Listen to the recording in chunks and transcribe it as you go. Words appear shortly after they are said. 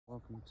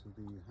welcome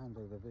to the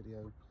handover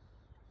video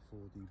for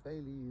the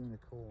Bailey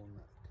Unicorn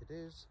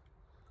Cadiz.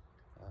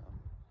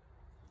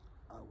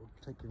 I will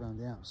take you around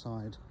the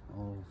outside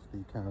of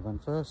the caravan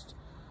first.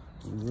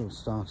 We will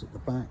start at the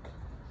back,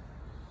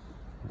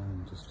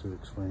 and just to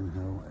explain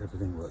how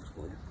everything works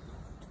for you.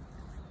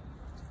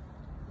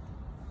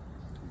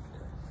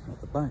 Okay,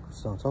 at the back, to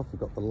start off, we've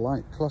got the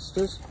light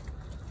clusters.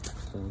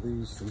 So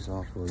these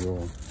are for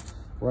your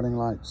running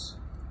lights,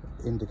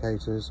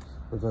 indicators,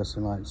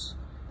 reversing lights,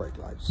 brake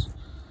lights.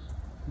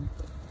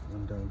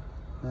 Window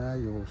there,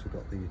 you've also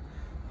got the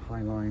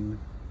Highline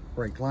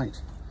brake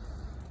light.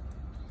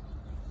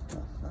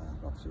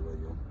 Obviously where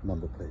your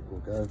number plate will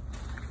go.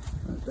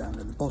 Down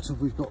at the bottom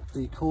we've got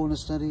the corner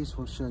steadies.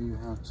 We'll show you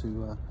how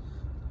to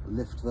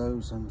lift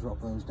those and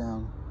drop those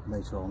down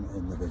later on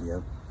in the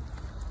video.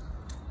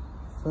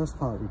 First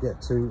part we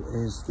get to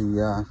is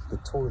the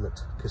toilet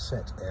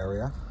cassette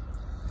area.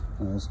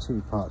 There's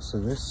two parts to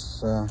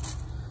this.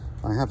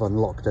 I have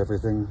unlocked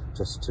everything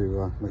just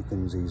to make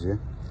things easier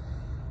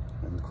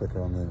and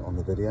quicker on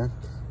the video.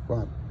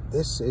 Right,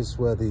 this is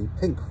where the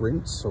pink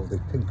rinse or the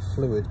pink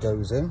fluid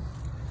goes in.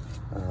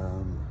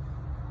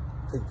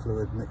 Pink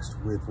fluid mixed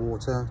with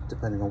water,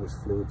 depending on which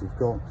fluid you've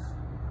got.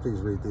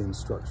 Please read the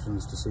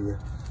instructions to see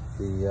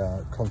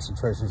the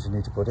concentrations you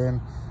need to put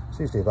in. It's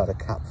usually about a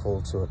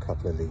capful to a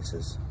couple of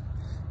litres,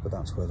 but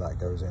that's where that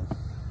goes in.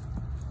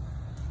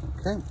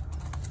 Okay,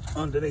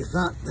 underneath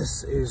that,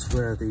 this is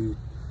where the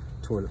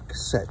toilet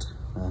cassette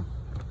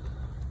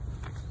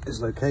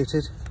is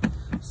located.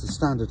 It's the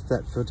standard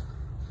Thetford,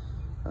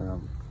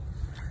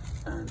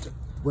 and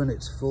when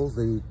it's full,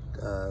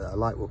 a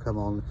light will come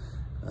on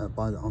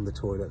on the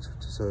toilet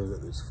so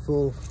that it's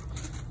full.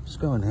 Just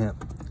go in here,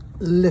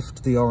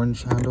 lift the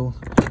orange handle,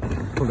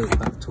 pull it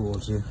back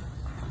towards you,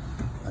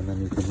 and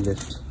then you can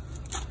lift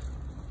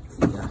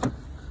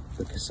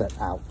the cassette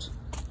out.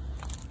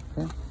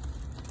 Okay,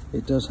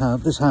 it does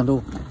have, this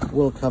handle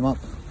will come up.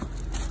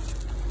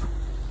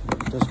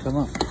 It does come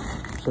up,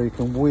 so you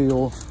can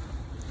wheel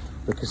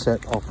the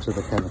cassette off to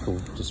the chemical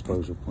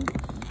disposal point.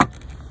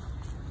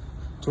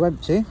 To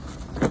empty,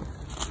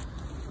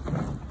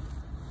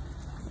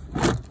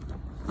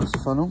 this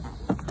funnel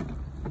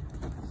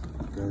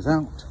goes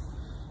out,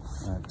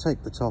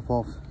 take the top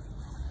off,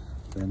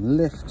 then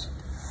lift,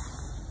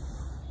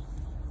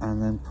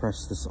 and then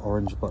press this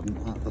orange button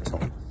at the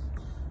top.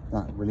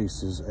 That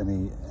releases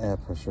any air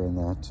pressure in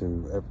there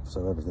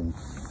so everything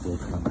will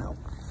come out.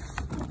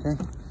 Okay,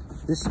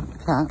 this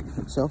cap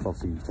itself,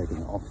 obviously you've taken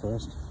it off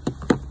first.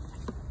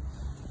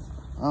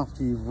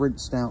 After you've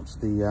rinsed out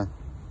the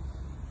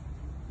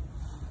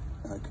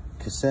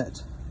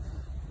cassette,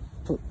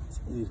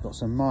 you've got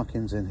some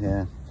markings in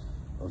here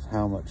of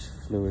how much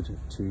fluid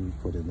to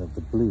put in, of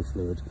the blue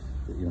fluid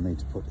that you'll need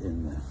to put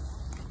in there.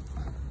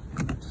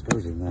 Just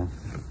goes in there.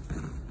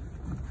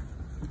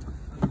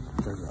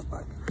 Throw that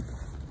back.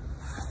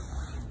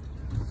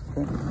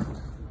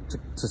 Okay.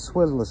 To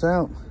swivel this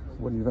out,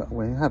 when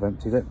you have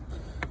emptied it,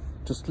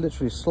 just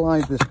literally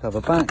slide this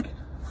cover back,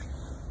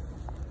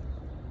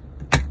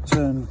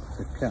 turn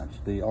to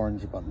catch the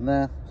orange button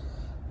there,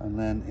 and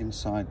then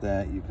inside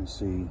there you can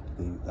see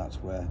that's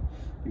where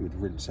you would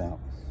rinse out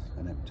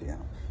and empty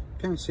out.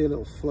 You can see a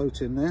little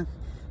float in there.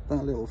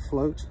 That little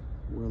float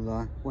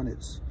will, when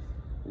it's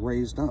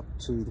raised up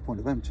to the point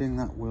of emptying,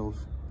 that will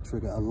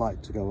trigger a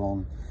light to go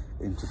on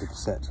into the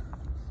cassette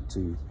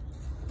to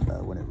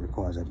when it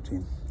requires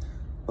emptying.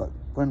 But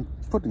when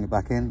putting it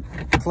back in,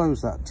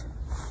 close that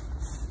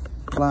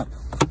flap,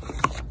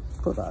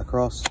 put that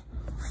across,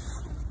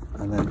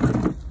 and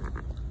then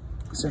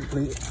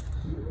simply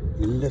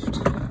lift,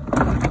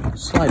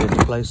 slide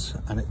into place,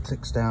 and it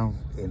clicks down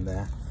in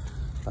there.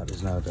 That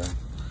is now done.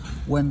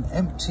 When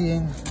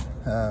emptying,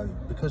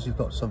 because you've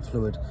got some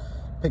fluid,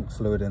 pink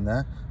fluid in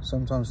there,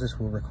 sometimes this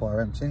will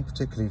require emptying,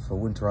 particularly for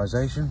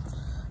winterization.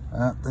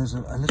 There's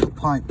a little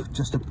pipe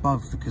just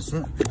above the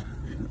cassette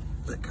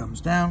that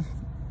comes down.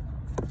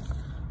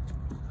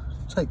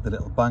 Take the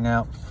little bung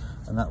out,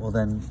 and that will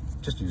then,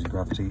 just using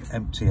gravity,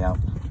 empty out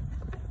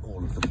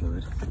all of the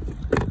fluid.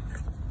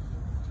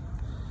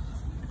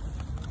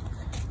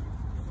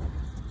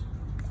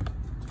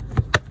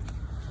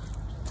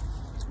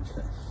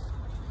 Okay.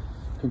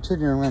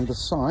 Continuing around the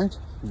side,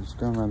 I'm just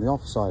going around the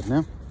off side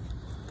now.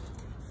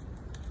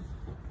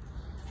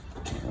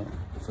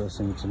 The first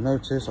thing to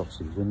notice,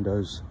 obviously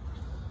windows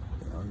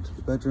into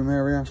the bedroom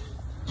area,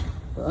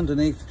 but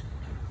underneath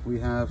we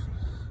have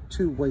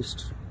two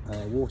waste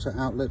water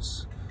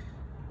outlets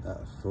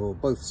for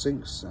both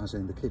sinks, as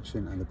in the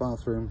kitchen and the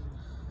bathroom,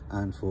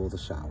 and for the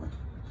shower.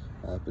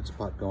 Bits of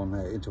pipe go on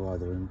there into a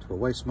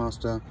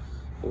wastemaster,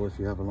 or if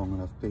you have a long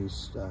enough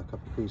piece, a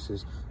couple of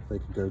pieces, they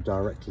can go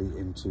directly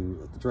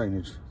into the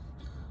drainage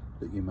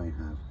that you may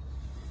have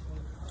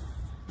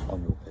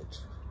on your pitch.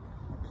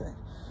 Okay,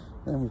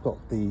 then we've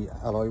got the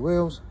alloy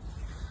wheels.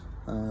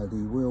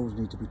 The wheels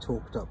need to be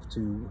torqued up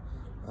to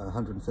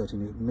 130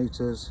 Newton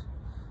meters,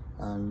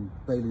 and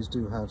Baileys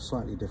do have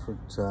slightly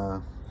different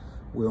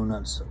wheel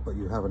nuts, but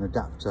you have an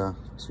adapter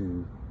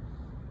to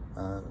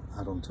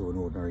add on to an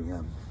ordinary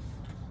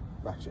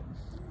ratchet.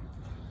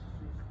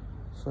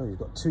 So you've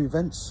got two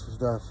vents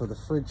for the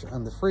fridge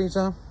and the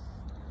freezer,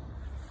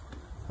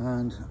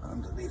 and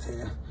underneath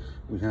here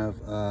we have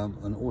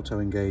an auto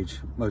engage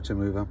motor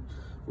mover,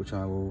 which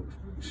I will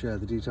share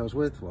the details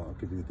with. Well, I'll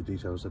give you the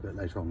details a bit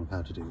later on of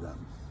how to do that.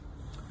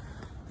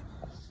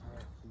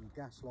 The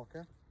gas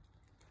locker,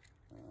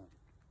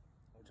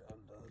 which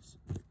undoes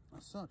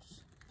as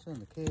such. Turn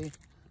the key,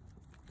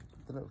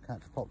 the little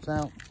catch pops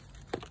out,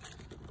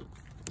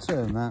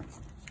 turn that,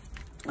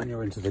 and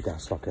you're into the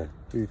gas locker.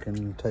 You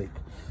can take,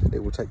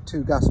 it will take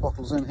 2 gas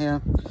bottles in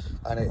here,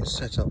 and it is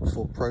set up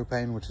for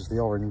propane, which is the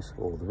orange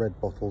or the red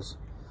bottles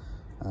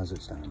as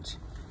it stands.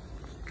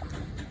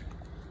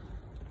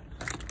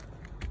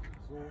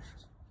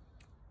 Exhaust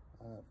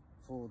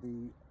for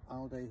the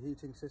all-day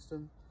heating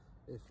system.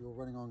 If you're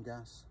running on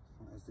gas,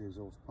 that is the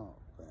exhaust part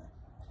there.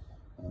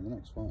 And the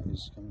next part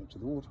is coming up to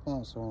the water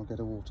part, so I'll get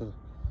a water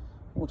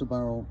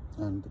barrel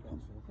and the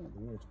pump. So I've got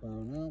the water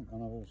barrel now,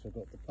 and I've also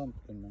got the pump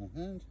in my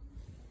hand.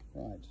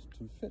 Right,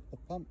 to fit the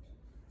pump,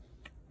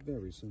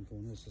 very simple.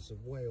 And this is a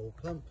whale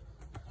pump.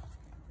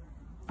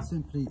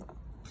 Simply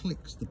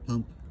clicks the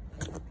pump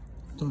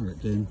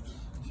direct in,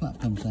 the flap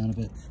comes down a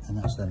bit, and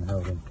that's then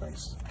held in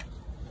place.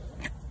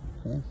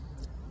 Okay.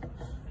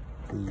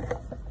 The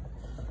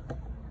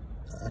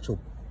actual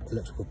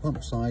electrical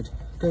pump side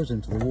goes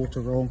into the water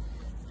roll.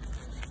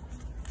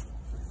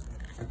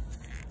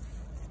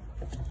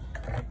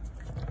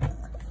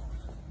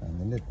 And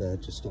the lid there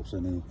just stops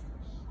any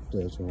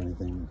dirt or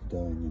anything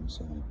going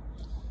inside.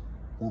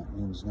 That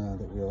means now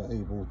that we are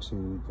able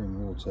to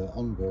bring water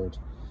on board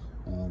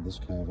this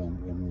caravan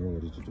when we're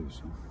ready to do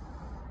so.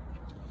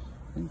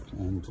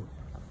 And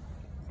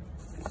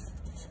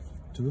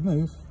to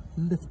remove,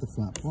 lift the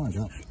flap right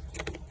up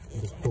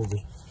and just pull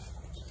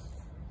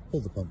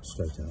the pump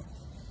straight out.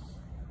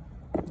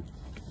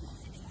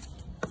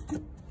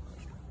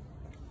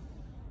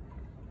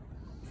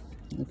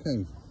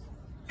 Okay,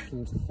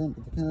 towards the front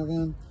of the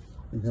caravan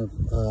we have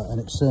an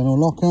external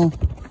locker.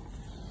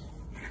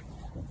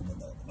 Nothing in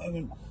there at the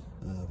moment,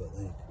 but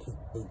they keep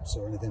boots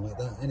or anything like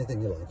that,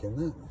 anything you like in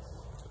there.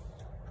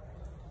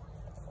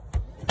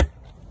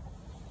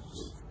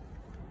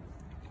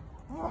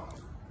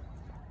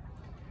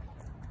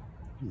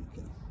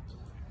 Okay.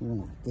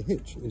 Right, the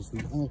hitch is the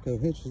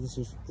Alco hitch. This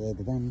is the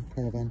van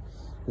caravan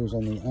goes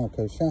on the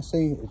Alco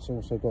chassis. It's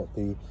also got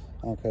the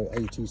Alco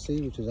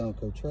ATC, which is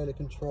Alco trailer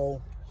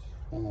control.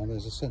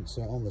 There's a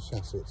sensor on the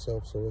chassis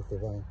itself, so if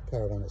the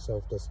caravan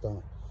itself does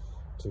start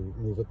to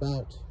move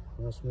about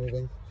whilst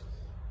moving,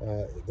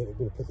 it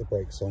will put the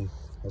brakes on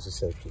as a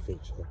safety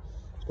feature.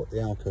 It's got the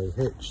Alco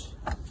hitch.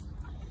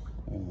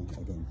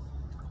 Again,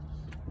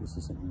 this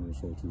is something we'll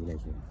show to you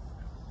later on.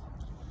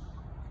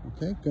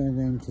 Okay, going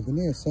around to the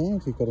near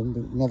side, you've got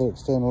another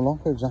external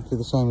locker, exactly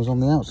the same as on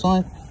the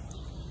outside.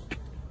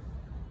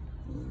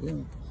 There we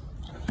go.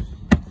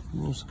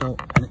 You've also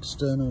got an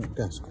external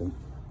gas pump.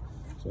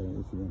 So if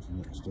you want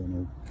an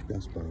external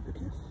gas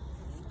barbecue.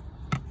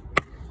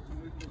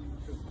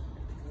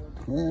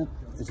 There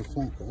is a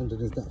flap.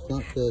 Underneath that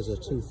flap there's a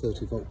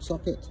 230-volt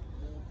socket,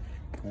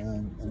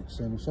 an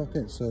external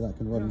socket, so that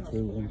can run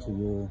through into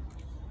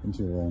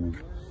your awning.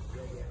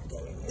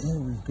 Here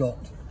we've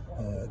got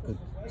a good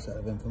set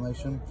of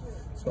information.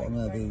 It's got on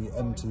there the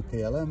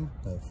MTPLM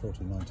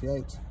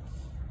 1498.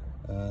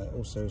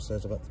 Also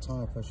says about the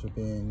tyre pressure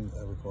being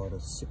required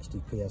at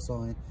 60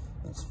 psi.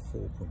 That's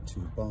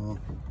 4.2 bar.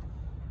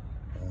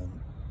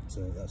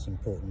 So that's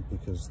important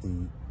because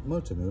the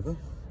motor mover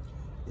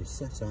is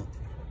set up,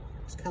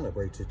 it's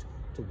calibrated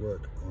to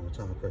work on a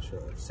tyre pressure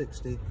of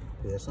 60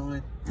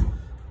 psi.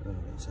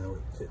 That's how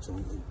it fits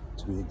on,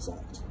 to be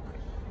exact.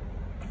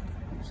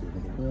 See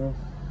another door.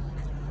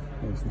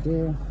 There's the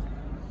door.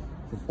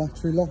 The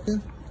battery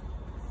locker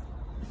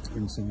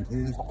inside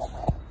here.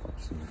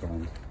 Obviously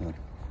behind,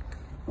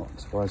 not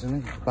surprisingly,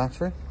 the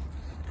battery,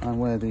 and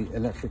where the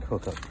electric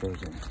hookup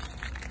goes in.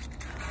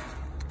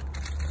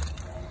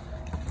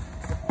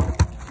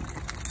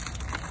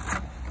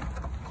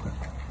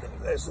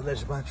 There's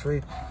the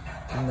battery,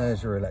 and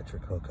there's your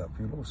electric hookup.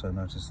 You'll also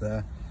notice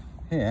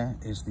here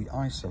is the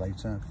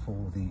isolator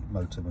for the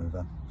motor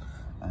mover,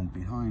 and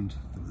behind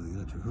the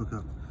electric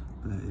hookup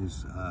there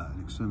is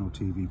an external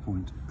TV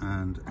point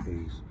and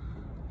a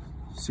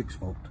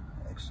 6-volt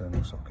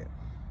external socket.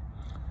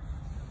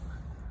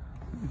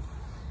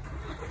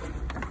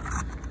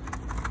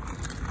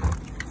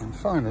 And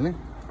finally,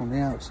 on the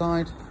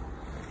outside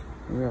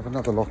we have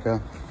another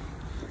locker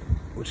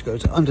which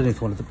goes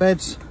underneath one of the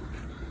beds.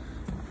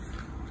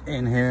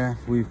 In here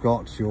we've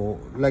got your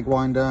leg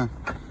winder,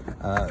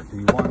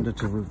 the winder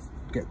to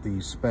get the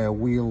spare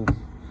wheel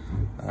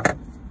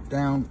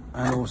down,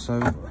 and also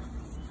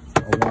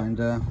a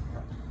winder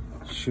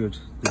should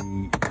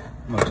the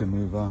motor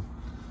mover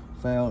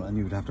fail and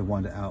you would have to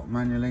wind it out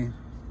manually,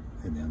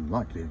 in the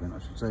unlikely event I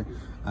should say,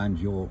 and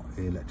your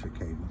electric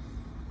cable.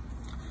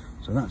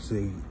 So that's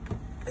the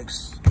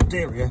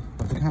exterior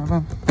of the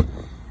caravan.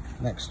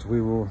 Next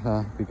we will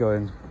be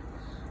going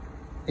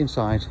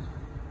inside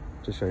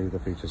to show you the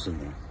features in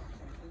there.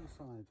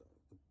 Inside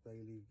the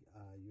Bailey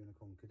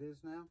it is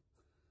now.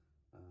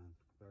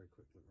 Very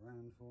quick look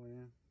around for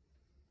you,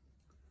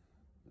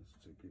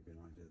 just to give you an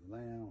idea of the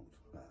layout.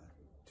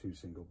 2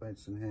 single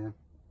beds in here,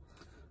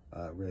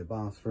 rear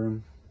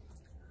bathroom.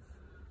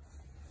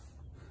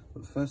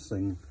 But the first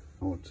thing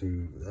I want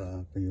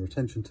to bring your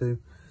attention to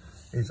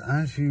is,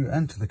 as you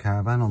enter the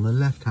caravan, on the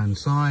left hand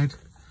side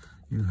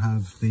you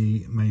have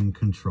the main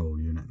control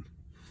unit.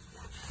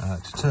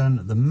 To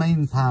turn the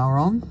main power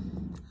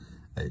on,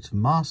 it's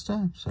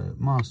master, so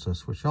master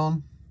switch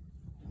on,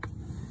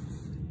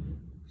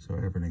 so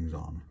everything's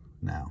on.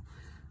 Now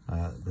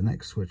the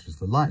next switch is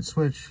the light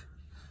switch.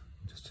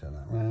 I'll just turn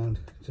that around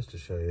just to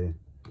show you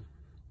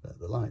that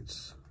the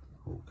lights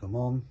will come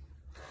on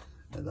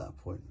at that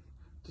point.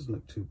 It doesn't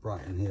look too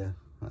bright in here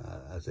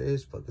as it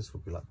is, but this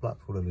would be like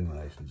Blackpool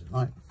illuminations at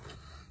night.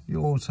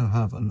 You also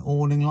have an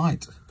awning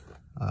light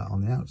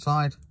on the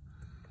outside,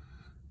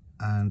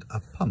 and a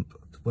pump.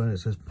 Where it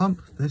says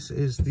pump, this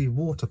is the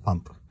water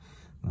pump.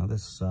 Now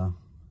this,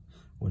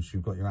 once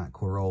you've got your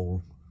aqua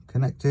roll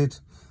connected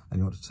and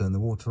you want to turn the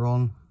water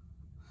on,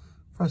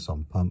 press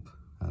on pump,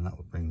 and that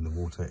will bring the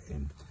water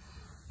in.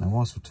 Now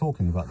whilst we're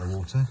talking about the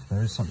water,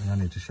 there is something I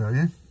need to show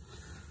you.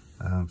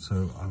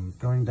 So I'm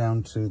going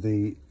down to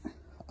the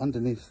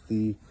underneath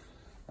the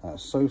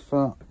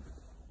sofa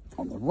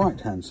on the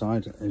right hand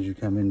side as you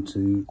come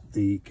into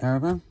the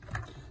caravan.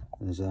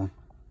 There's a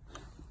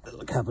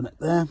little cabinet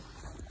there.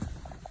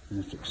 You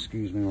have to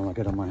excuse me while I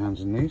get on my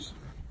hands and knees.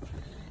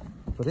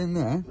 But in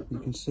there you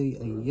can see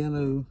a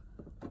yellow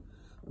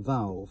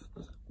valve.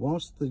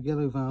 Whilst the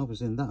yellow valve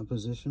is in that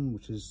position,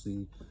 which is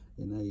in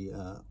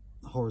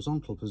a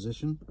horizontal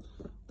position,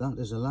 that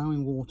is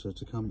allowing water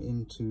to come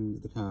into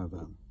the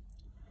caravan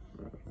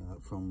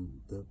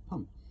from the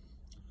pump.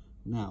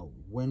 Now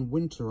when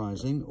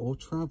winterizing or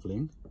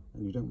traveling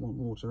and you don't want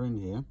water in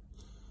here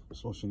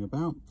sloshing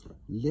about,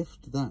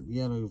 lift that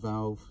yellow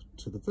valve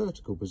to the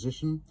vertical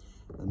position,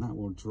 and that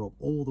will drop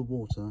all the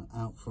water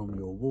out from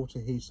your water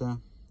heater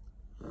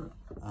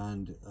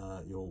and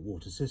your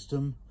water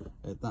system.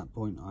 At that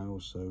point I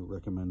also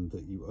recommend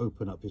that you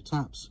open up your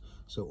taps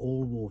so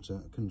all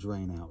water can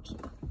drain out.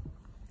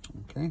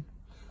 Okay,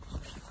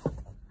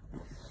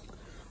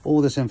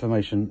 all this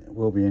information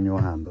will be in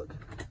your handbook.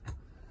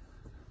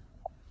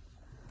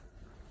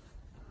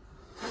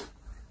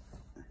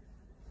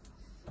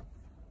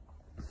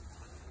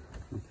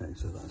 Okay,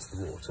 so that's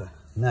the water.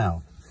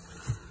 Now,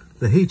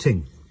 the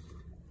heating.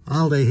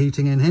 Alde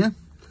heating in here.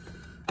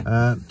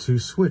 To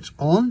switch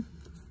on,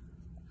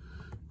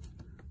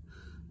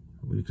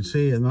 well, you can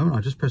see at the moment, I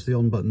just pressed the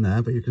on button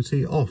there, but you can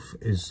see off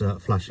is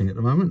flashing at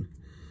the moment.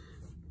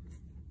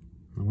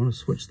 I want to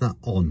switch that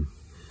on.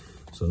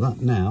 So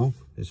that now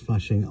is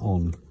flashing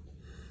on.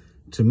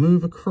 To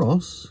move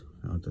across,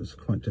 it's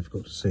quite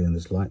difficult to see in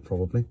this light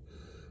probably.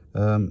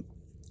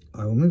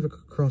 I will move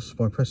across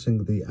by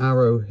pressing the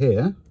arrow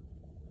here,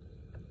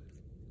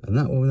 and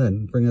that will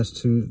then bring us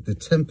to the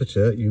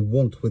temperature you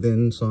want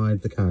within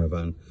inside the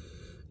caravan.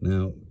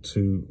 Now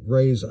to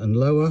raise and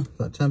lower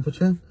that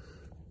temperature,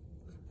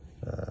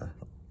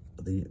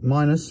 the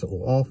minus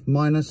or off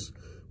minus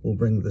will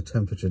bring the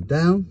temperature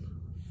down.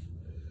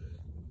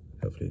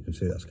 Hopefully you can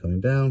see that's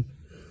coming down,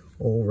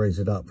 or raise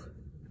it up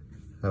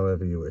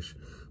however you wish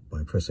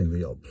by pressing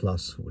the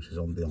plus, which is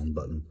on the on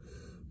button.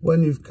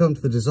 When you've come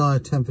to the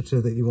desired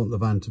temperature that you want the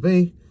van to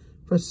be,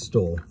 press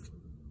store,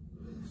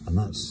 and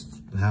that's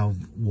how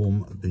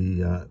warm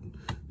the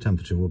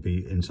temperature will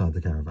be inside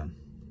the caravan.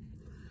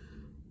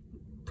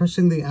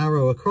 Pressing the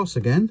arrow across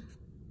again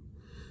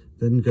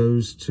then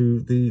goes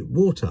to the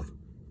water.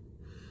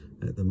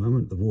 At the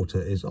moment the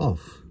water is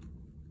off.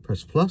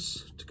 Press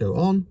plus to go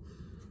on,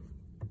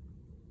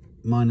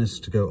 minus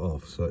to go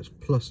off. So it's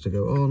plus to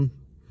go on,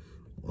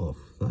 off.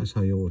 That is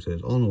how your water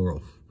is, on or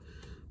off.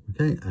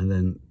 Okay, and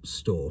then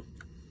store.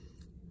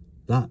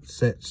 That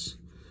sets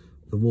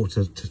the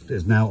water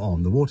is now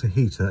on. The water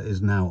heater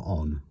is now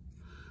on.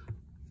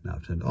 Now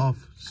turned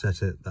off,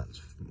 set it, there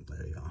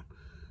you are.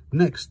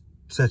 Next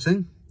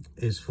setting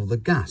is for the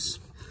gas.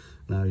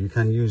 Now you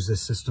can use this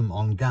system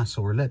on gas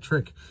or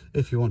electric.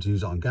 If you want to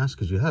use it on gas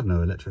because you have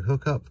no electric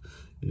hookup,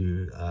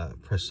 you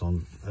press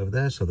on over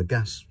there, so the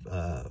gas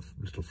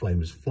little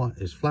flame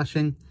is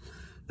flashing.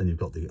 Then you've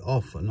got the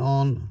off and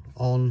on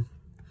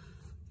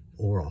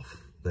or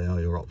off. They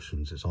are your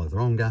options. It's either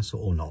on gas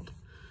or not.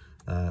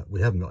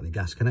 We haven't got any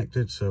gas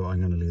connected, so I'm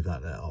going to leave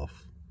that there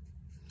off.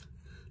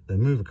 Then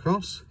move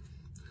across.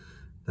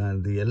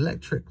 Then the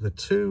electric, the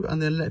 2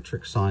 and the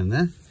electric sign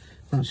there,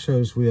 that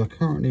shows we are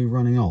currently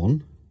running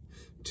on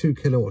 2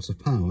 kilowatts of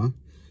power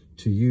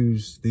to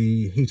use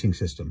the heating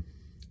system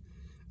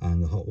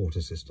and the hot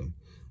water system.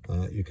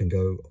 You can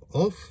go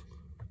off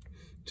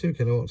 2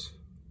 kilowatts,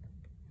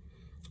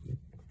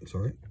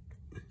 sorry.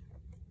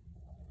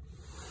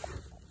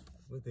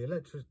 With the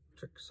electric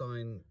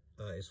sign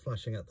is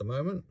flashing at the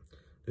moment,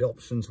 the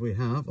options we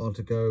have are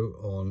to go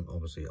on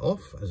obviously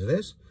off as it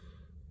is,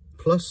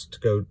 plus to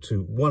go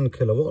to 1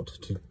 kilowatt.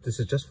 This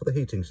is just for the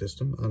heating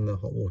system and the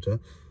hot water,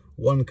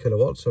 1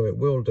 kilowatt, so it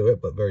will do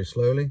it but very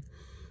slowly.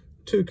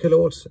 2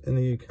 kilowatts in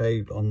the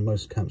UK. On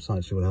most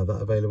campsites you will have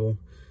that available.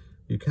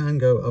 You can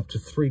go up to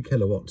 3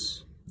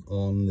 kilowatts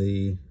on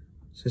the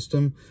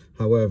system.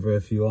 However,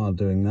 if you are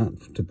doing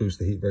that to boost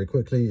the heat very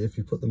quickly, if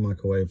you put the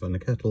microwave and the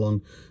kettle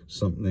on,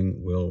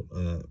 something will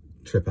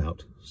trip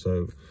out.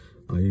 So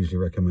I usually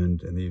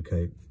recommend in the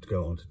UK to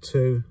go on to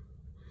 2.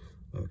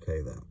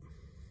 Okay, that,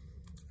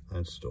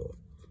 and store.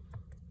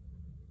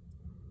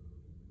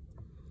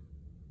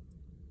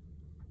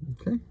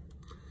 Okay,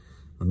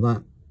 and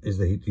that is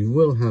the heat. You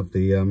will have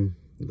the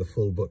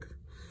full book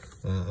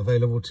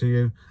available to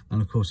you,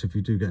 and of course if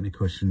you do get any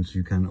questions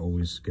you can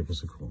always give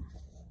us a call.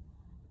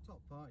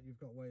 Top part, you've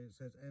got where it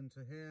says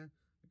enter here.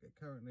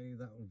 Currently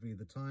that will be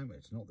the time.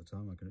 It's not the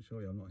time, I can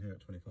assure you. I'm not here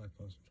at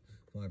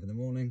 5:25 in the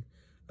morning.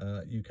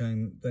 You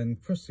can then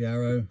press the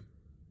arrow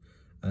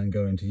and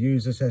go into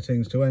user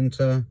settings to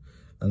enter,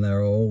 and there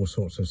are all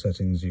sorts of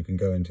settings you can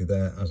go into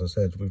there. As I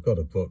said, we've got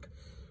a book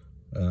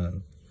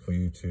for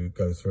you to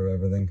go through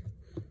everything,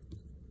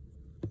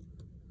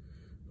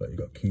 but you've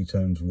got key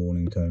tones,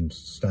 warning tones,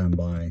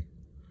 standby,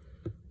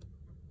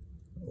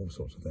 all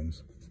sorts of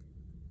things.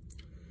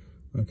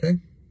 Okay,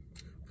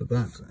 but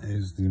that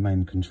is the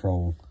main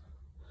control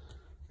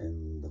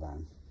in the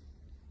van.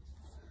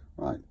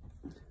 Right,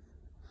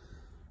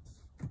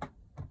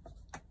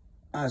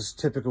 as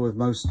typical with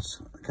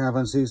most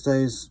caravans these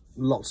days,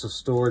 lots of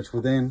storage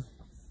within.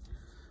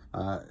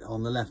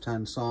 On the left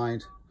hand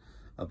side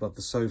above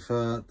the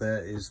sofa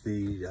there is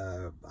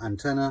the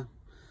antenna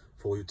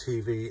for your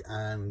TV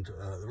and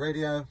the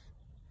radio.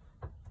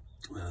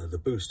 The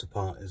booster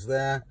part is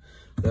there.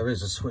 There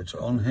is a switch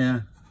on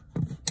here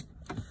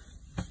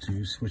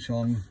to switch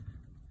on.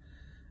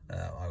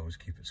 I always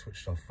keep it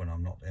switched off when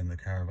I'm not in the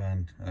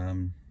caravan.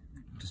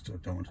 Just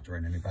don't want to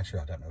drain any battery.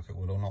 I don't know if it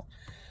will or not.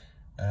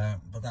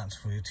 But that's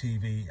for your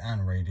TV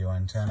and radio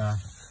antenna.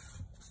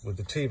 With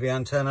the TV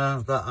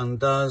antenna, that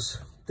undoes.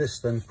 This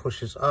then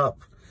pushes up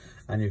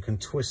and you can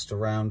twist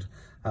around,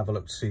 have a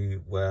look to see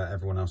where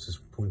everyone else is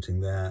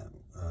pointing their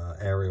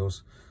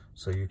aerials,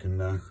 so you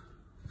can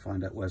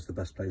find out where's the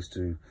best place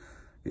to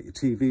get your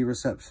TV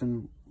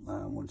reception.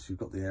 Once you've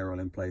got the aerial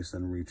in place,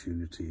 then retune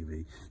your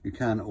TV. You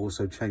can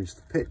also change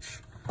the pitch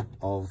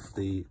of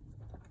the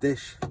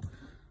dish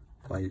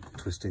by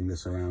twisting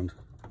this around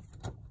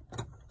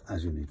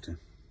as you need to,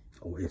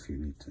 or if you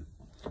need to.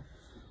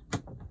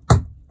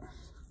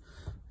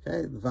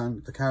 Okay,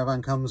 the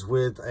caravan comes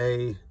with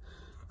a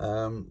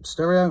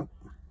stereo.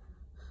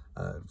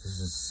 This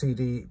is a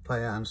CD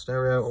player and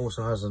stereo.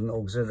 Also has an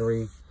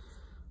auxiliary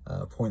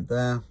point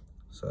there,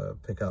 so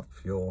pick up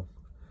your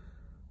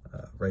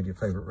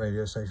favorite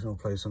radio station or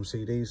play some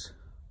CDs.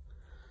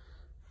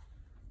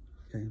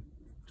 Okay,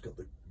 it's got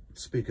the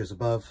speakers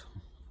above,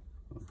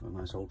 a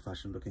nice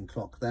old-fashioned looking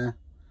clock there.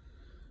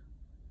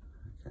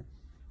 Okay,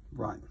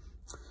 right,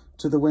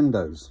 to the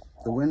windows.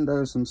 The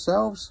windows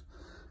themselves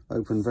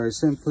open very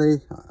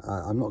simply.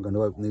 I'm not going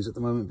to open these at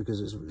the moment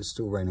because it's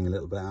still raining a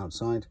little bit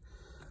outside.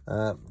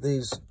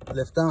 These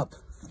lift up,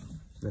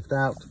 lift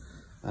out,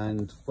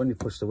 and when you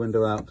push the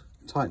window out,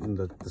 tighten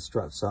the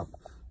struts up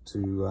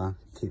to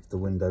keep the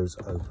windows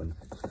open.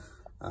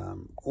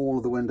 All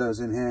of the windows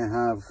in here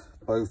have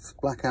both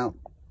blackout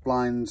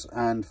blinds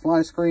and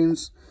fly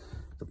screens.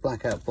 The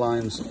blackout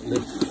blinds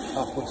lift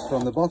upwards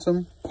from the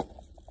bottom,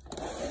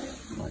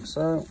 like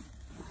so,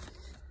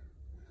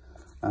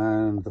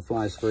 and the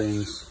fly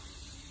screens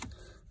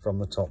from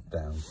the top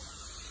down.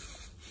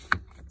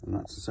 And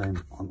that's the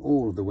same on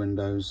all of the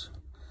windows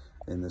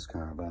in this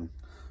caravan.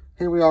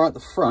 Here we are at the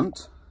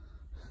front.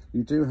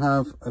 You do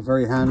have a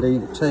very handy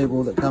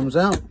table that comes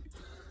out.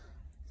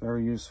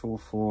 Very useful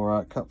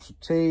for cups of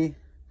tea,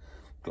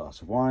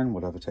 glass of wine,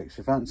 whatever takes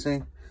your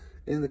fancy.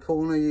 In the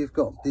corner you've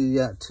got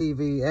the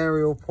TV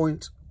aerial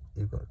point.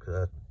 You've got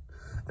a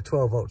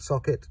 12-volt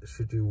socket,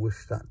 should you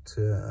wish that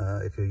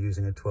to, if you're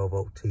using a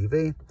 12-volt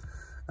TV,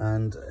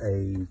 and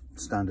a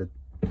standard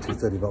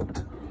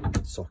 230-volt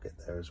socket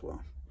there as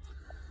well.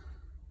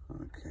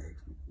 Okay,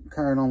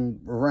 carrying on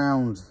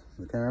around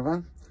the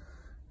caravan,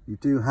 you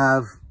do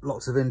have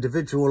lots of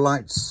individual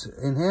lights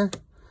in here,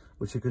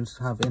 which you can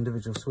have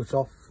individual switch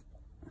off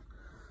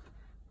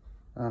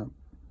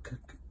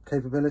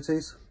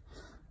capabilities.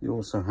 You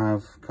also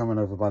have, coming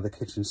over by the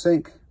kitchen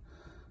sink,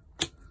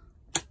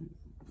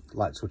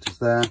 light switches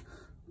there,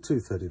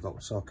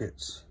 230-volt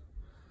sockets.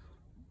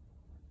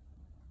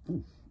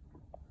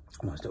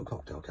 Nice little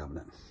cocktail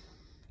cabinet.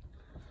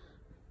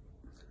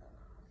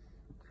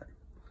 Okay.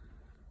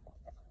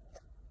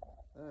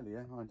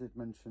 Earlier I did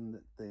mention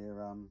that there,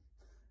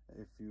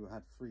 if you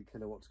had 3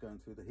 kilowatts going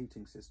through the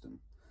heating system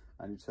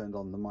and you turned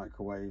on the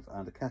microwave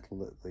and a kettle,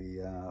 that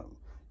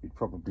you'd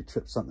probably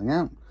trip something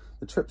out.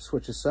 The trip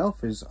switch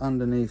itself is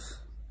underneath,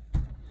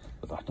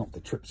 not the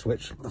trip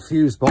switch, the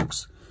fuse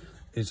box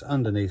is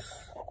underneath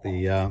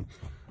the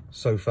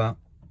sofa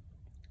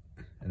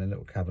in a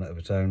little cabinet of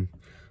its own.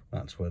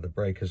 That's where the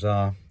breakers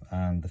are,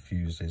 and the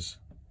fuses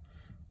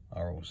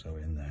are also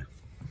in there.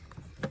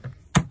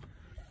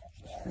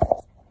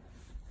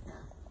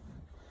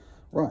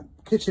 Right,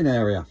 kitchen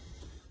area.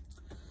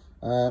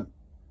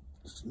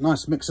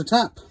 nice mixer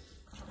tap,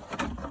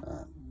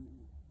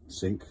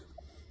 sink,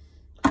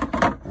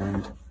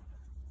 and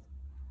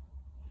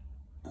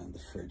the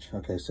fridge.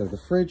 Okay, so the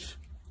fridge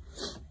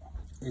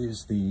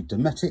is the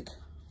Dometic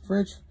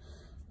fridge.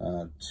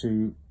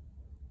 To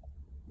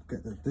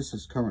get this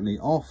is currently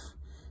off.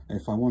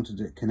 If I wanted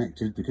it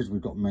connected, because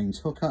we've got mains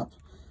hookup,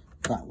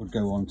 that would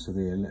go on to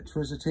the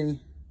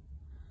electricity.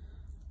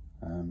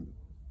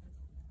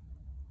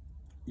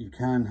 You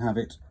can have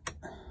it,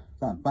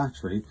 that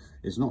battery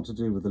is not to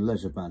do with the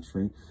leisure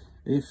battery.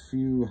 If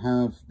you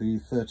have the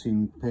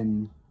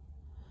 13-pin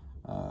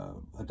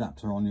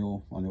adapter on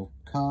your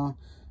car,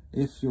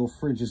 if your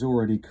fridge is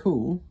already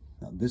cool,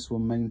 this will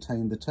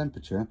maintain the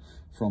temperature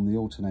from the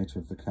alternator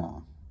of the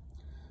car.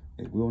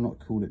 It will not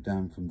cool it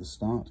down from the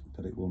start,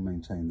 but it will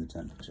maintain the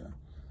temperature.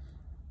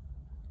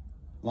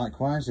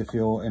 Likewise, if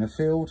you're in a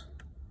field,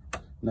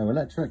 no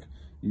electric,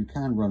 you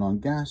can run on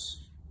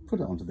gas, put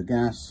it onto the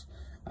gas,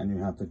 and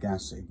you have the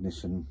gas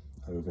ignition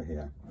over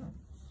here.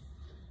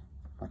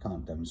 I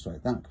can't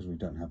demonstrate that because we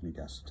don't have any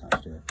gas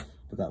attached here,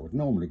 but that would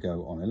normally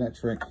go on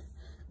electric,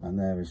 and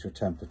there is your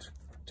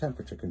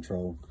temperature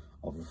control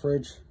of the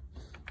fridge.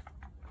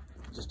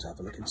 Just have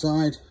a look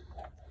inside.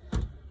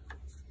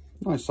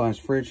 Nice sized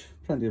fridge,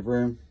 plenty of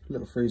room,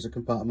 little freezer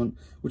compartment,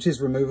 which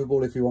is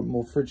removable if you want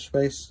more fridge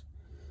space.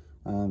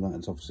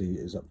 That obviously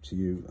is up to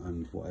you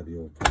and whatever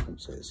your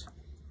preference is.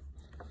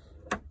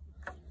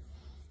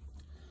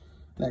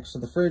 Next to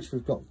the fridge,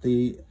 we've got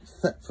the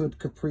Thetford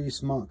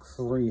Caprice Mark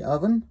III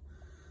oven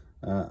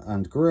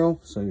and grill.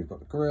 So you've got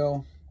the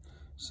grill,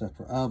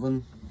 separate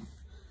oven.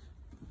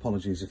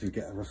 Apologies if you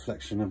get a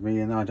reflection of me,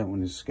 and I don't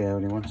want to scare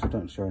anyone, so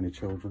don't show any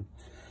children.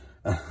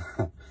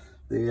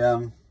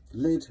 The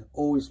lid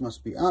always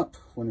must be up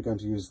when you're going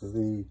to use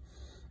the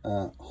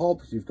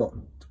hob. You've got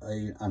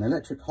an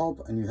electric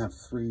hob and you have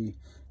 3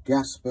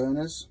 gas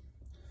burners.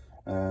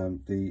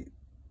 The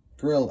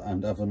grill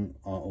and oven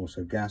are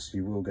also gas.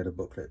 You will get a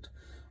booklet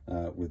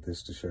with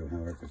this to show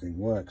how everything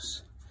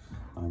works.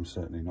 I'm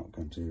certainly not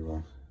going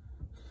to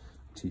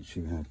teach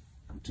you how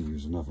to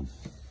use an oven.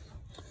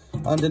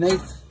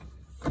 Underneath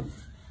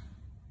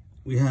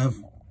we have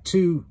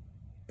 2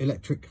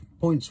 electric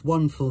points,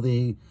 one for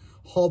the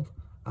hob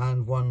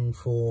and one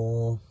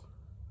for,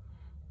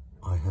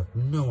 I have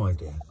no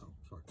idea. Oh,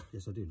 sorry.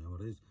 Yes, I do know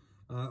what it is.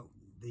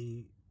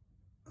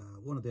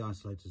 One of the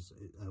isolators,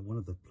 one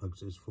of the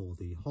plugs is for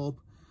the hob,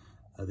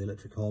 the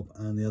electric hob,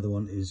 and the other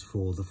one is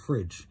for the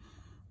fridge.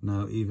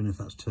 Now, even if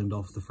that's turned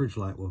off, the fridge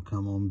light will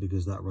come on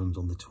because that runs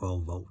on the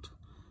 12-volt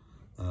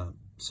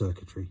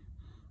circuitry,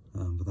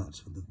 but that's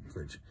for the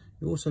fridge.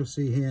 You also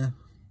see here,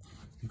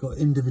 you've got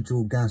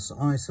individual gas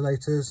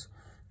isolators.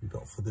 You've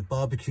got for the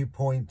barbecue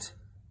point,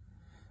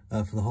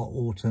 for the hot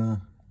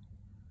water,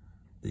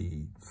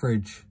 the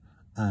fridge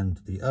and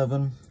the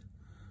oven.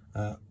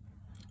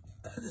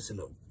 There's a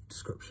little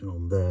description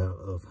on there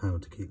of how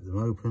to keep them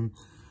open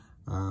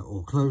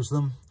or close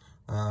them.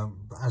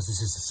 As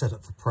this is a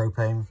setup for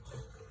propane,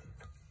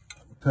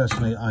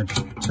 personally I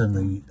just turn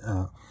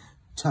the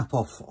tap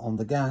off on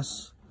the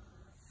gas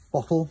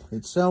bottle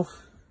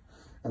itself,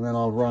 and then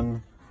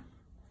I'll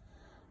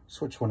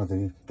switch one of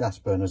the gas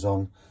burners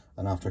on,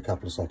 and after a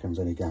couple of seconds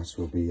any gas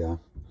will be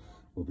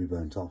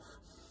burnt off.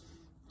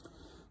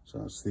 So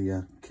that's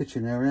the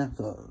kitchen area.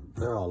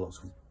 There are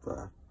lots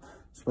of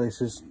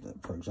spaces.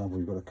 For example,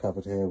 you've got a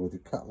cupboard here with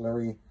your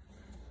cutlery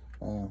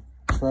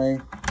tray.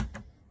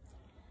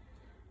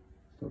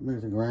 But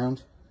moving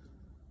around,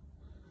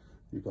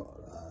 you've got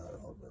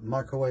a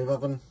microwave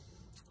oven.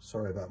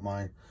 Sorry about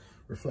my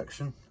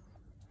reflection.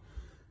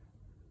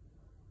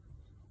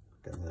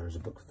 Again, there is a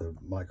book for the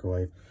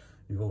microwave.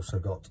 You've also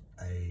got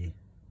a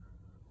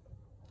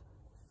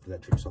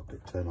electric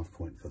socket turn off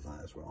point for that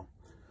as well.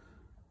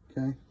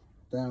 Okay,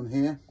 down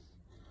here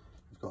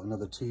we've got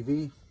another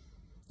TV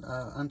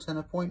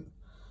antenna point,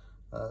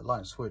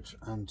 light switch,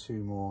 and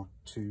 2 more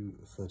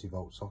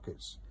 30-volt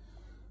sockets.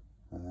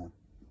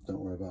 Don't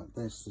worry about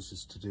this. This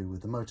is to do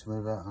with the motor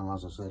mover, and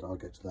as I said, I'll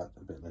get to that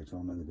a bit later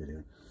on in the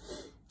video.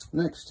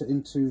 Next,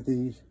 into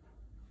the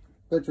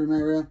bedroom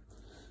area,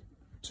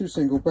 2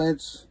 single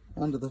beds.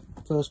 Under the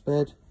first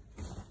bed,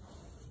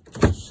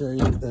 just to show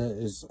you, there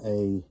is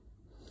a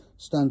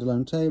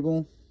standalone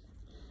table,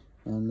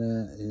 and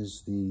there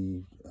is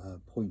the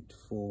point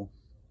for,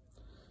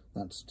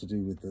 that's to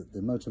do with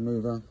the motor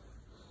mover,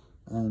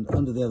 and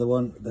under the other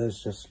one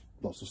there's just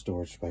lots of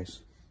storage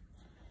space.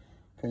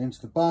 Okay, into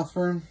the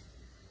bathroom.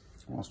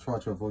 I'll try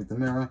to avoid the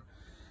mirror.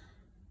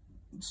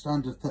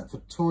 Standard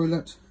Thetford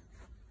toilet.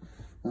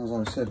 As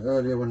I said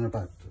earlier when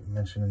about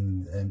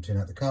mentioning emptying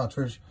out the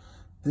cartridge,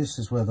 this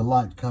is where the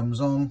light comes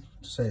on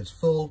to say it's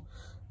full.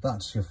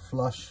 That's your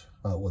flush,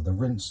 or the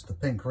rinse, the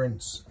pink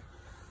rinse.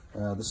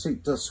 The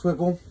seat does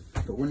swivel,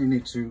 but when you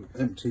need to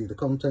empty the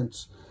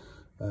contents,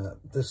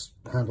 this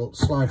handle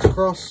slides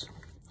across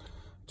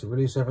to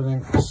release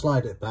everything.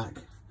 Slide it back,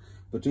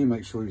 but do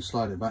make sure you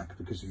slide it back,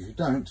 because if you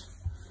don't,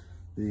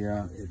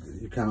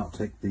 you cannot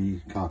take the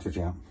cartridge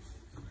out.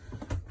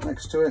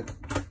 Next to it,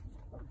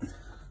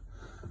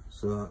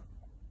 it's a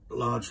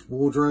large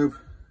wardrobe.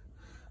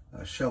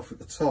 shelf at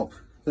the top.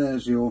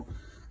 There's your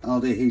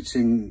Aldi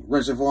heating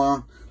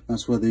reservoir.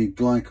 That's where the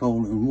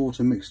glycol and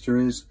water mixture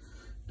is.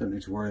 Don't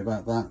need to worry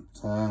about that.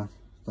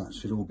 That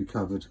should all be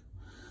covered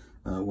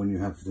when you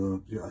have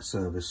the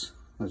service.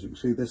 As you can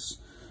see, this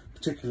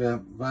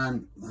particular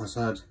van has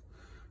it's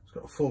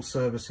got a full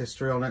service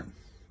history on it.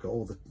 Got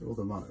all the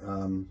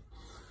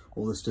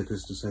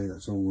stickers to say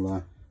that's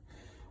all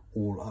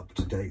up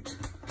to date.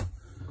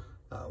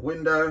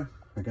 Window,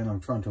 again, I'm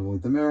trying to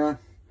avoid the mirror.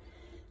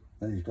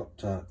 Then you've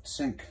got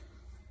sink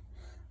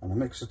and a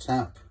mixer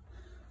tap,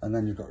 and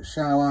then you've got a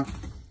shower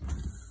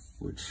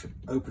which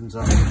opens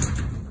up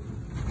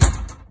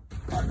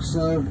like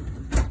so,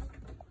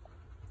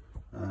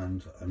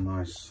 and a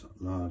nice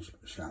large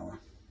shower.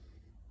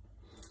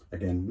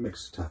 Again,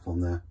 mixer tap on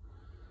there.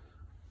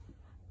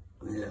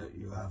 Here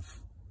you have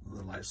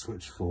the light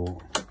switch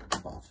for the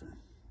bathroom.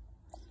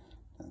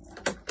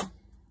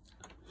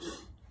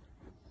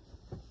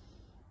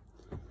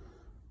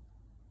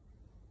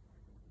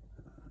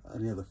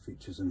 Any other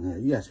features in here?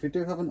 Yes, we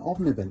do have an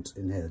Omnivent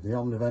in here. The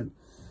Omnivent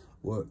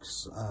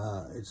works,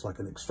 it's like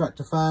an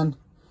extractor fan,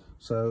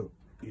 so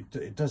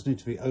it does need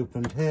to be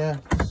opened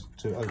here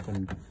to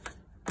open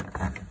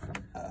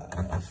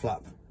a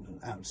flap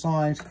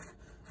outside,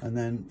 and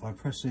then by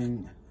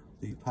pressing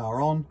the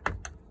power on,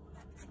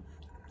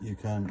 you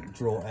can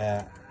draw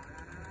air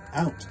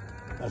out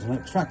as an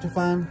extractor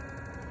fan,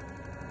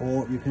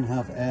 or you can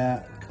have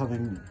air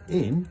coming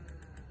in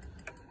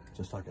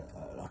just like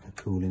a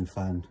cooling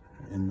fan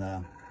in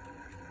the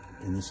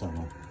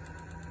summer.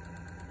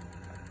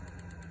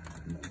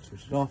 And then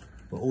switch it off,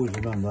 but always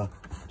remember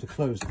to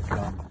close the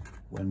flap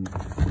when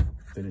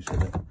finished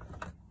with it.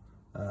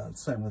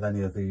 Same with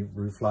any of the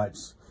roof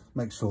lights,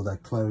 make sure they're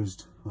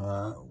closed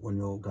when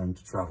you're going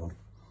to travel.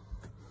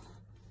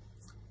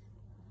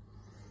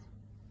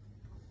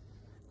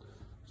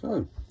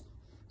 So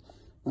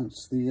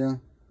that's the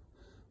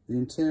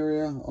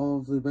interior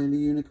of the Bailey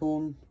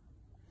Unicorn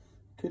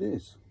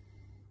Cadiz.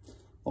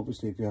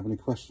 Obviously, if you have any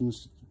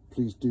questions,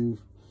 please do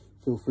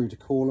feel free to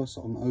call us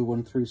on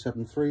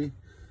 01373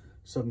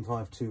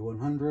 752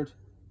 100,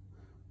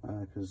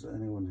 because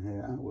anyone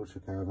here at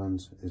Wiltshire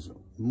Caravans is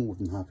more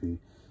than happy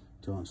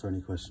to answer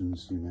any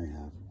questions you may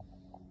have.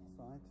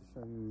 To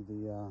show you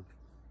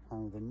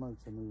how the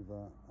motor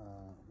mover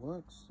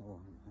works, or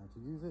how to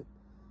use it.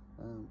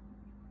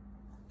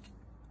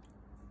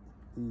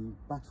 The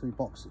battery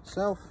box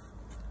itself,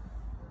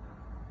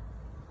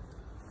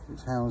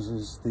 which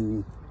houses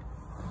the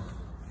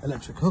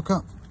electric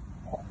hookup,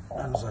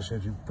 and as I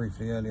showed you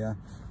briefly earlier,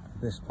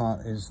 this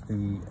part is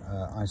the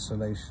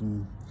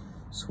isolation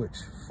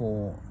switch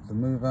for the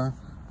mover.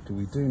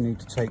 We do need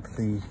to take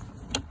the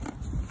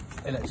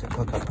electric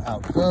hookup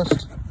out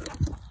first,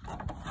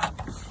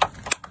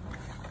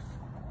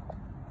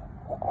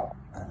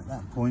 and at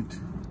that point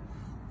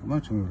the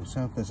motor mover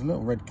itself, there's a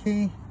little red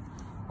key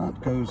that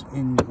goes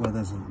in where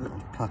there's a little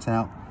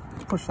cutout.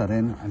 To push that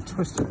in and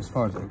twist it as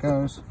far as it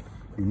goes,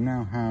 you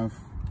now have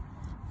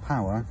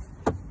power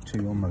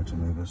to your motor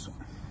movers.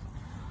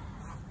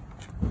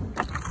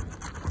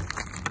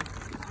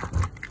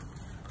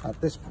 At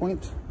this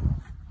point,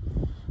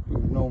 you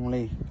would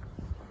normally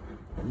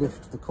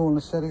lift the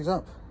corner settings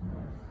up,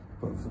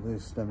 but for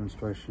this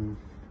demonstration,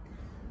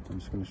 I'm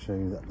just going to show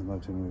you that the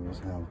motor movers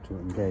how to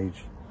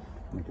engage,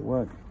 make it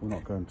work. We're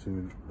not going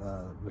to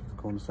lift the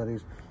corner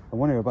settings, and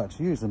when you're about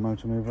to use the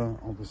motor mover,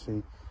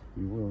 obviously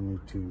you will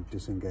need to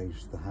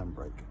disengage the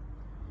handbrake,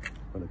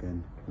 but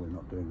again, we're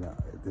not doing that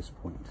at this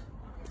point.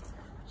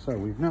 So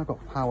we've now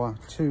got power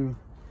to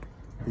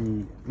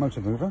the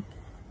motor mover.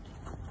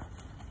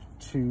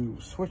 To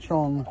switch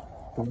on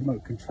the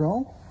remote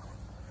control,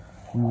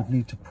 we would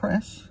need to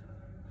press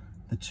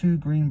the two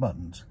green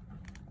buttons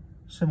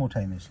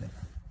simultaneously.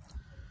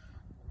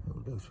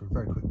 We'll go through a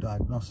very quick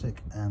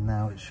diagnostic, and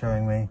now it's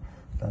showing me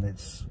that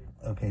it's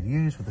okay to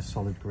use with a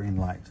solid green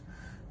light.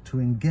 To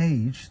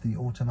engage the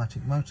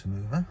automatic motor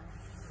mover,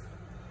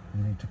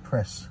 you need to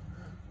press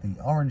the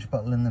orange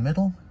button in the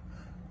middle,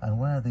 and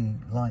where the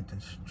light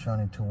is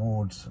shining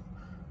towards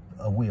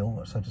a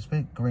wheel, so to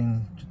speak,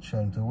 green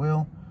showing to the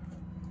wheel,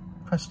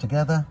 press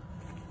together.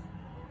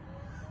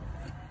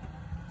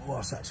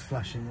 Whilst that's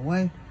flashing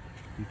away,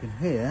 you can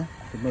hear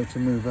the motor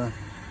mover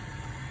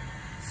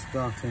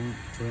starting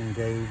to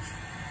engage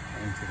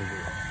into the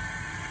wheel.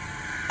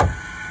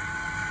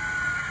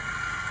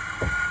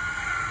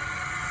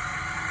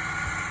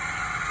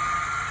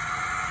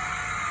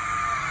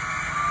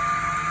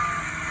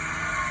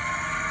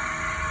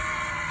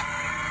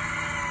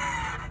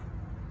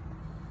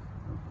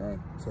 Okay,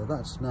 so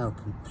that's now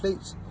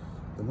complete.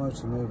 The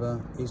motor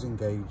mover is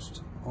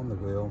engaged on the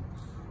wheel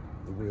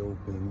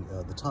being,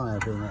 the tyre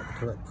being at the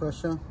correct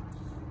pressure.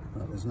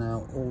 That is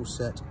now all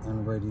set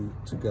and ready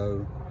to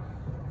go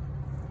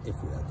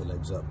if we have the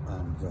legs up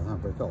and the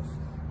handbrake off.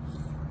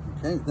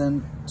 Okay,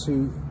 then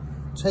to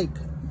take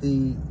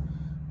the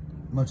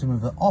motor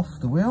mover off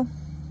the wheel,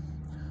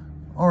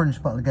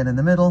 orange button again in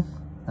the middle,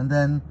 and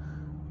then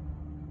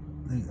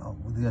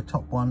the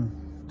top one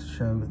to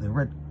show the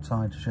red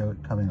side to show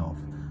it coming off.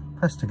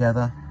 Press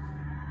together,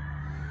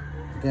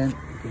 Again, you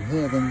can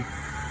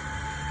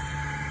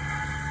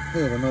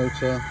hear the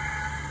motor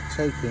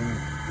taking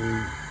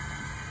the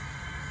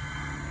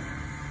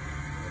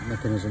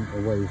mechanism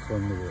away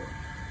from the wheel.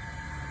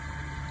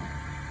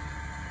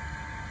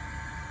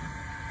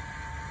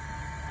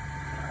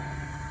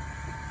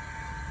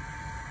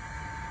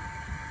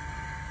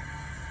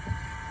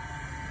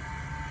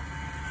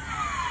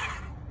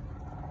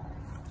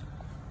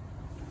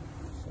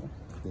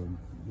 The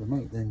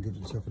remote then gives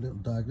itself a little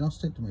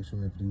diagnostic to make sure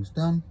everything's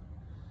done,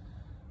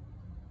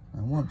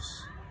 and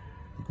once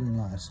the green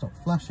light has stopped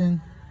flashing,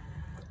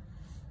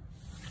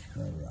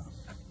 there we are,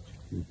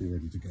 you'll be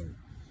ready to go.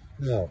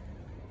 Now,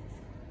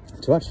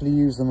 to actually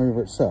use the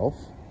mover itself,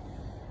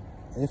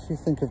 if you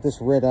think of this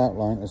red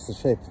outline as the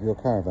shape of your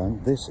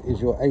caravan, this is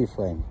your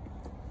A-frame,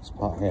 this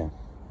part here.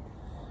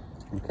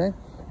 Okay,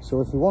 so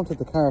if you wanted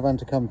the caravan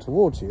to come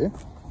towards you,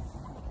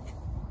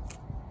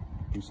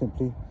 you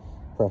simply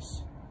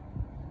press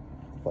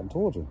button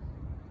towards you.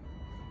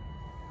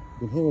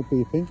 You can hear it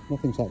beeping,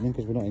 nothing's happening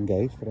because we're not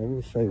engaged, but I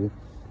will show you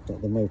that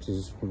the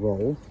motors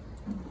roll.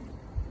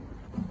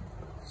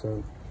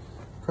 So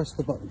press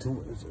the button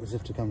as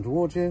if to come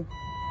towards you,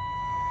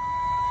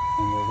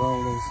 and the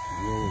rollers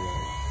will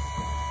roll.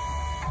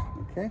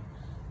 Okay,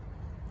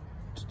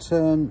 to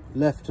turn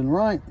left and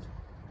right,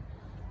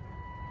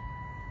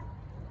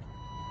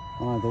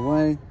 either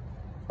way,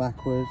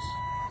 backwards.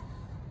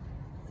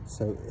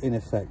 So in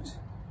effect,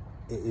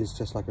 it is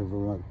just like a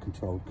remote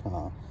controlled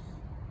car.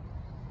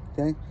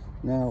 Okay,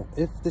 now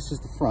if this is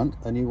the front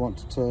and you want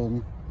to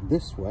turn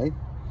this way,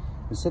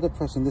 instead of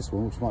pressing this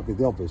one, which might be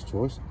the obvious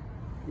choice,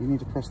 you need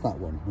to press that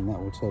one, and that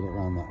will turn it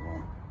around that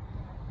way.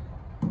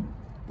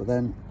 But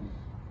then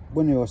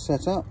when you're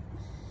set up,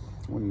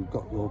 when you've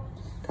got your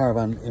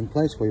caravan in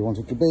place where you want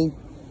it to be,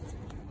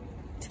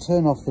 to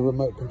turn off the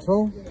remote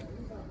control,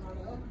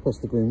 press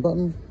the green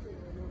button.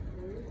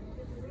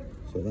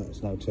 So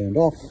that's now turned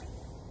off.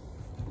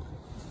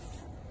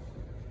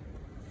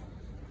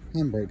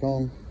 Handbrake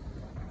on,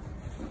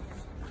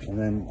 and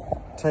then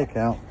take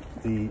out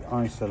the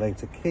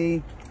isolator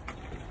key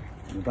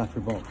in the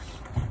battery box.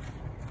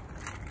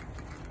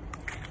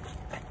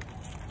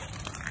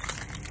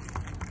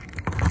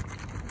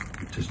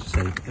 Just to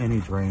save any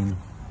drain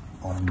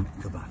on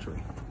the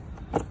battery.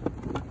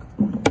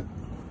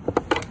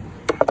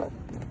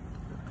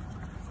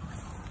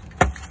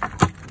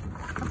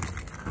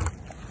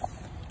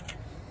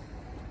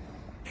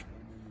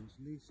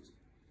 Released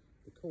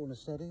the corner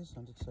steadies.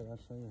 I did say I'd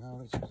show you how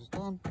this is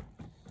done.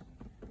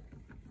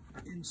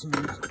 Inside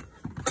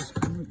this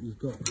corner, you've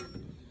got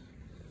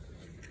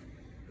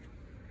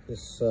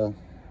this. I'm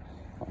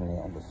going to lay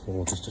it on the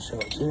floor just to show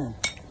it to you.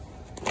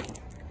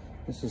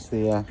 This is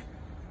the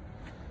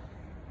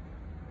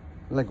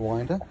leg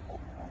winder,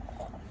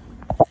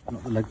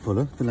 not the leg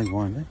puller, the leg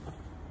winder.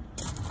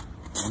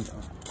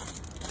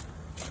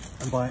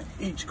 And by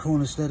each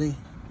corner steady,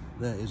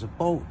 there is a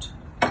bolt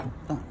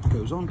that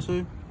goes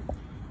onto,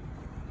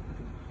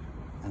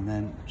 and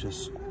then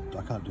just,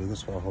 I can't do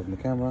this while holding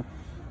the camera,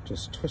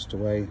 just twist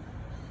away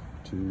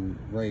to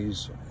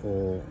raise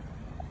or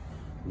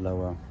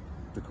lower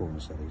the corner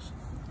steadies.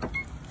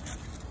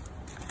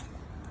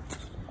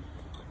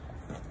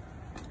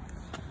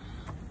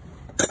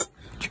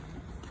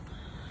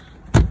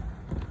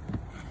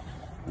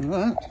 And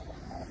that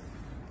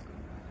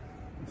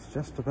is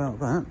just about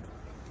that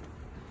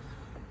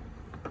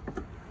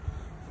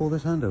for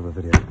this handover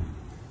video.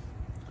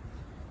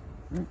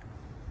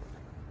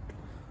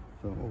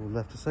 So all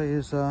left to say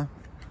is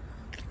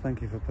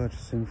thank you for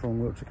purchasing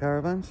from Wiltshire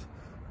Caravans.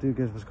 Do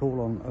give us a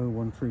call on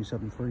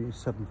 01373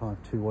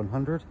 752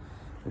 100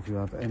 if you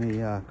have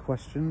any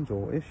questions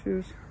or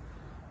issues,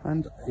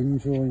 and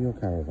enjoy your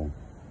caravan.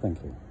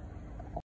 Thank you.